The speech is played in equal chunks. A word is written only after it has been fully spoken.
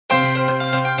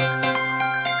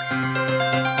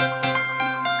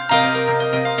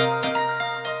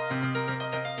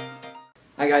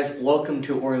guys, welcome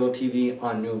to Oriole TV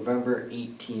on November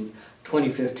 18th,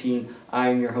 2015. I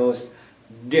am your host,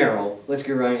 Daryl. Let's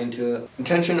get right into it.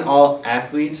 Attention all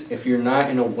athletes, if you're not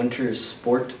in a winter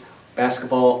sport,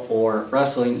 basketball or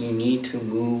wrestling, you need to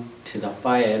move to the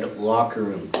Phi Ed locker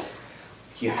room.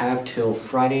 You have till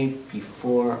Friday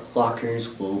before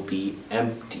lockers will be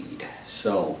emptied.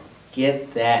 So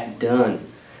get that done.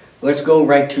 Let's go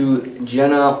right to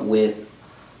Jenna with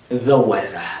the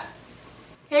weather.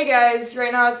 Hey guys,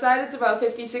 right now outside it's about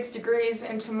 56 degrees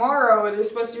and tomorrow there's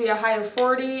supposed to be a high of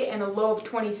 40 and a low of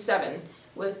 27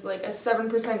 with like a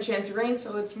 7% chance of rain,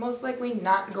 so it's most likely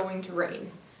not going to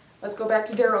rain. Let's go back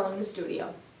to Daryl in the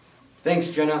studio. Thanks,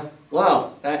 Jenna.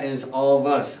 Well, that is all of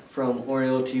us from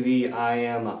Oriole TV. I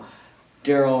am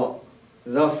Daryl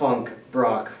the Funk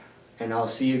Brock, and I'll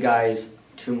see you guys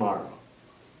tomorrow.